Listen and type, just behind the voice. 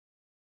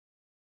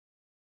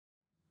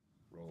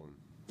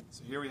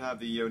So here we have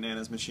the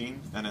Yonanas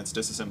machine and its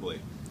disassembly.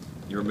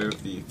 You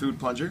remove the food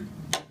plunger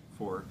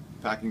for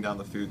packing down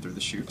the food through the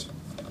chute.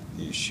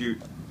 The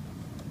chute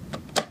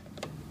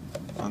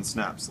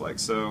unsnaps like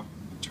so,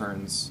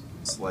 turns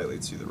slightly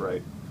to the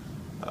right.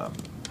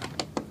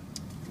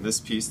 This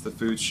piece, the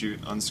food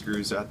chute,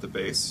 unscrews at the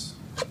base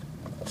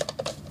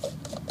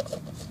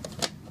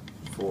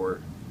for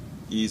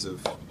ease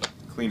of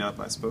cleanup,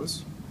 I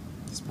suppose.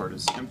 This part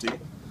is empty.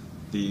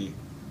 The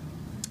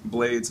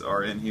blades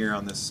are in here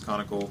on this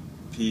conical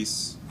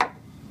piece.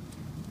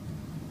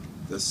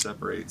 This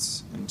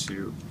separates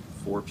into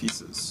 4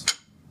 pieces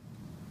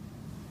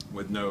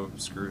with no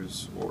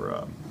screws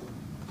or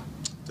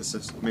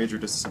major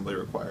disassembly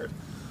required.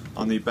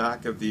 On the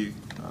back of the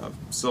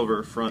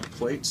silver front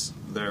plate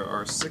there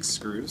are 6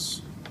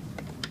 screws.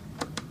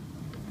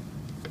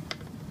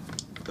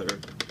 They're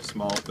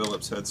small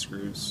Phillips head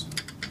screws.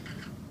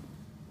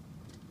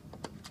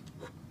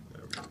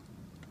 There we go.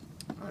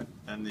 Alright,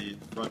 and the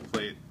front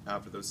plate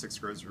after those 6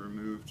 screws are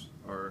removed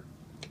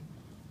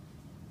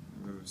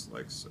moves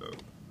like so.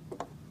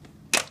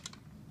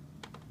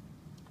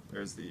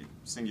 There's the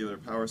singular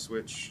power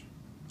switch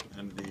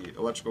and the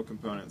electrical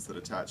components that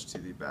attach to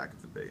the back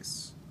of the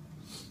base.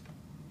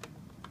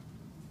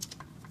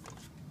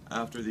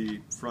 After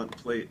the front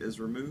plate is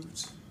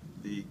removed,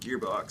 the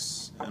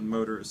gearbox and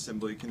motor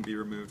assembly can be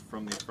removed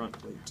from the front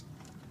plate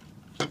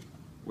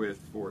with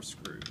 4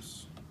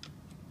 screws.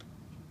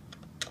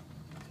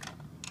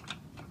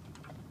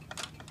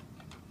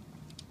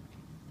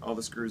 All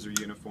the screws are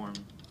uniform.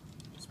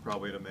 It's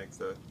probably to make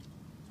the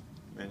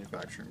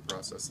manufacturing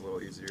process a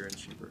little easier and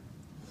cheaper.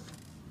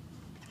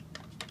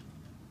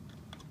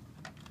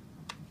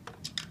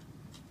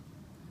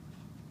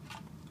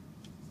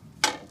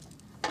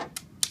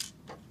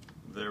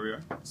 There we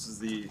are. This is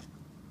the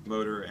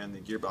motor and the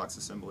gearbox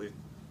assembly.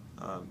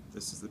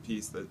 This is the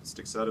piece that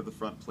sticks out of the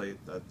front plate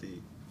that the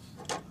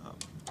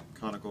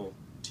conical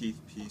teeth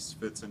piece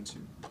fits into.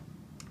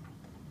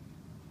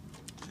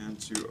 And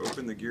to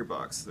open the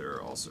gearbox there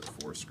are also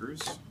 4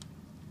 screws.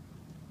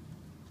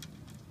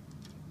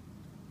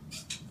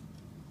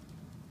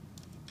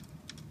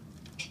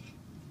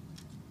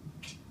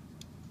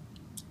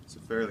 It's a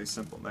fairly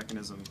simple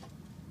mechanism.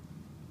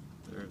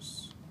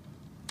 There's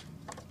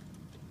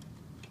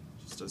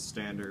just a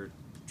standard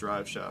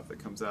drive shaft that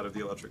comes out of the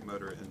electric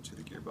motor into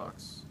the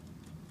gearbox.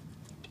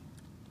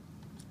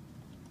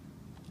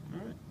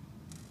 Alright,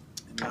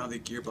 and now the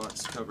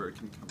gearbox cover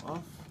can come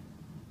off.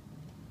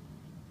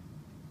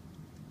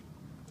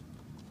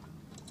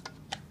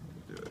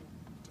 Do it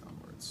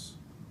downwards.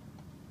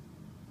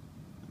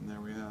 And there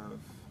we have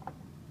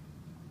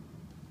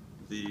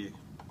the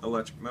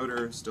electric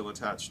motor still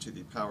attached to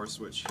the power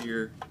switch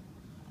here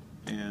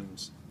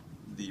and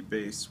the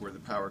base where the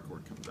power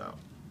cord comes out.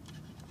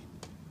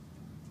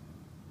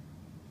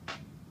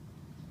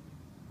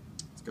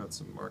 It's got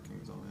some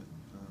markings on it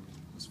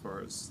as far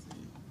as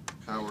the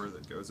power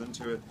that goes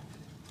into it.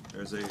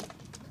 There's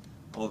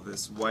all of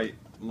this white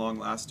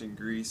long-lasting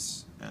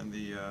grease and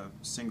the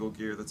single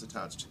gear that's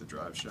attached to the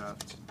drive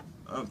shaft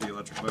of the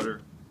electric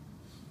motor,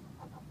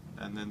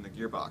 and then the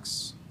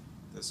gearbox.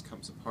 This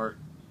comes apart.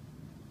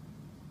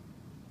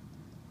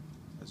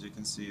 As you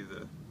can see,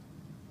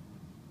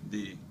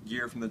 the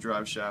gear from the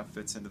drive shaft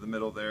fits into the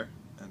middle there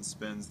and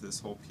spins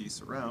this whole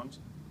piece around,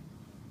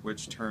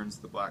 which turns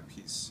the black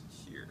piece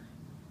here.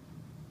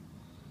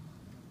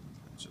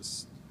 It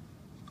just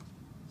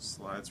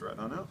slides right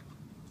on out.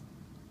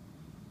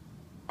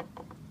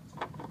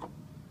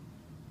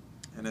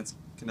 And it's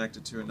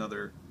connected to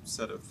another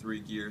set of 3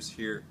 gears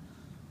here.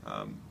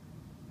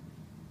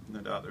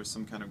 No doubt there's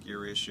some kind of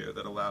gear ratio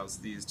that allows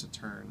these to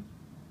turn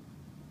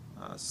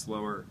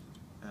slower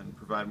and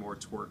provide more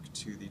torque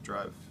to the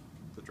drive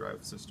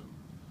system.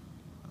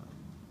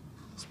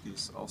 This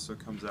piece also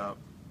comes out,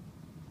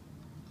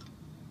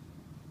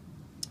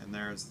 and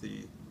there's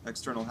the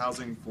external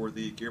housing for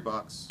the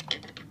gearbox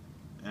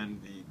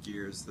and the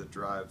gears that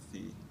drive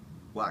the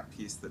black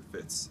piece that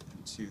fits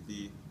into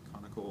the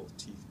conical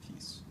teeth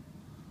piece.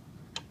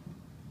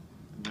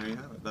 And there you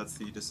have it. That's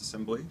the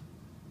disassembly.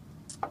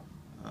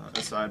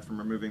 Aside from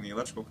removing the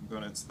electrical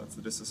components, that's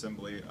the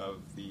disassembly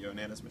of the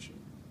Yonanas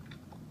machine.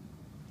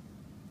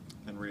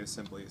 And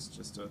reassembly is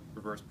just a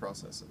reverse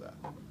process of that.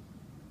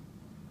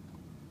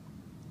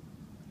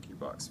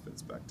 Gearbox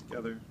fits back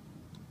together.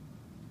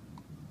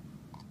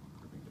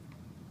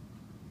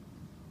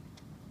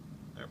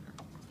 There we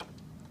go.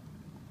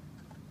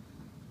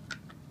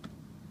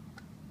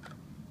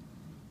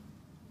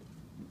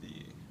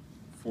 The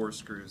 4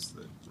 screws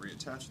that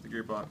reattach the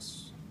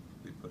gearbox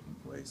will be put in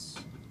place.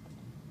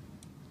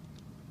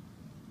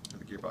 Or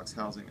the gearbox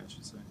housing, I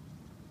should say.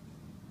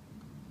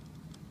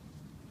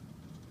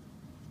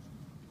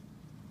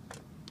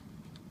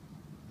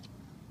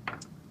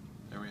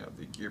 There we have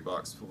the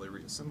gearbox fully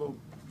reassembled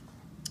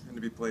and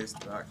to be placed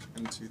back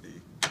into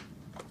the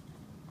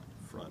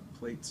front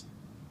plate,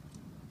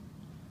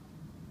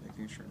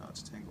 making sure not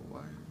to tangle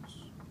wires.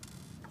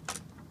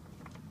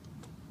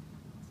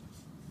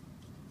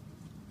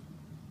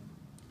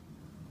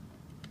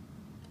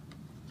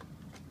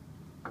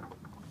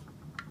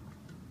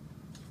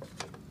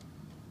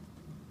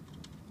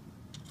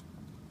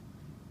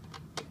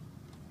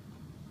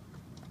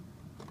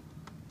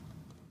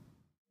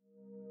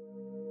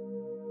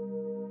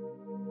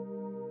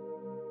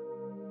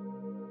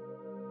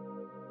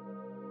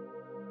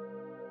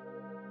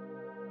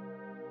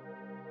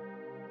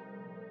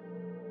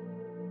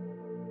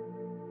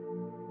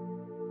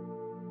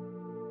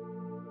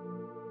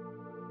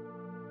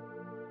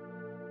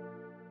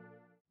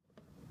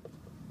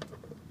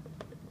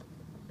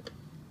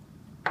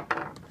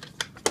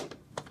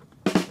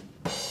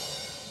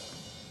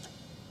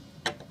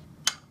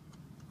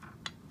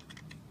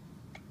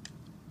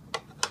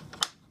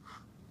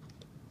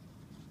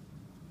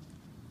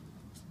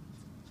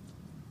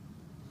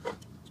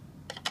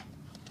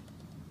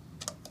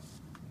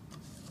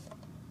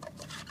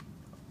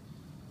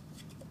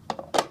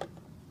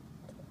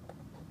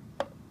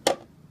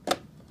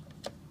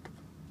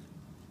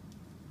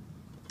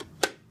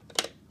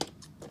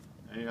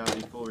 And you have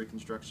the full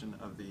reconstruction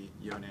of the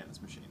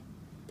Yonanas machine.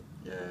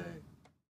 Yay!